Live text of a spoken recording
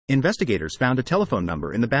Investigators found a telephone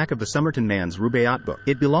number in the back of the Somerton Man's Rubaiyat book.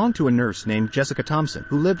 It belonged to a nurse named Jessica Thompson,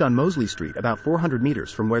 who lived on Mosley Street about 400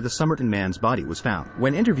 meters from where the Somerton Man's body was found.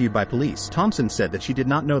 When interviewed by police, Thompson said that she did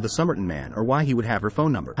not know the Somerton Man or why he would have her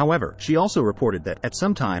phone number. However, she also reported that, at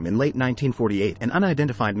some time in late 1948, an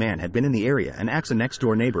unidentified man had been in the area and asked a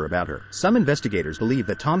next-door neighbor about her. Some investigators believe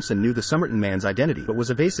that Thompson knew the Somerton Man's identity but was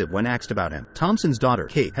evasive when asked about him. Thompson's daughter,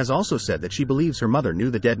 Kate, has also said that she believes her mother knew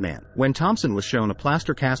the dead man. When Thompson was shown a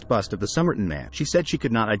plaster cast bust of the Somerton Man, she said she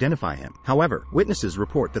could not identify him. However, witnesses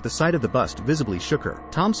report that the sight of the bust visibly shook her.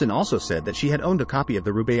 Thompson also said that she had owned a copy of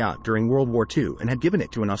the Rubaiyat during World War II and had given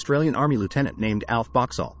it to an Australian Army lieutenant named Alf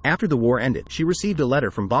Boxall. After the war ended, she received a letter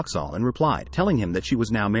from Boxall and replied, telling him that she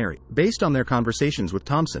was now married. Based on their conversations with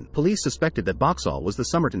Thompson, police suspected that Boxall was the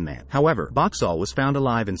Somerton Man. However, Boxall was found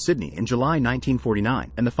alive in Sydney in July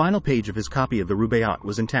 1949, and the final page of his copy of the Rubaiyat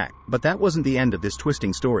was intact. But that wasn't the end of this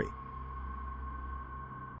twisting story.